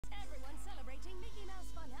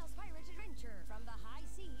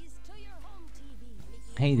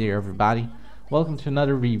Hey there everybody, welcome to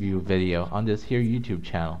another review video on this here YouTube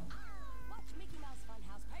channel.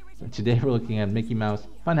 Today we're looking at Mickey Mouse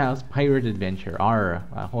Funhouse Pirate Adventure,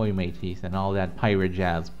 ahoy mateys, and all that pirate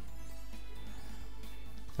jazz.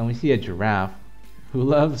 And we see a giraffe who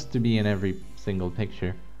loves to be in every single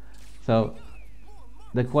picture. So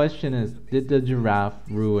the question is, did the giraffe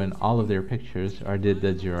ruin all of their pictures, or did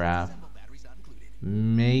the giraffe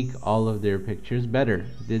make all of their pictures better?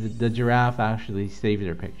 Did the giraffe actually save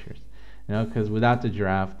their pictures? Because without the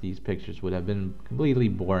giraffe, these pictures would have been completely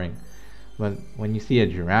boring. But when you see a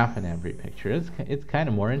giraffe in every picture, it's kind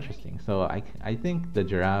of more interesting. So I think the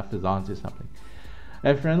giraffe is onto something.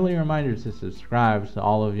 A friendly reminder to subscribe to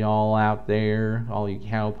all of y'all out there, all you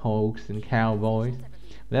cowpokes and cowboys.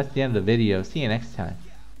 But that's the end of the video. See you next time.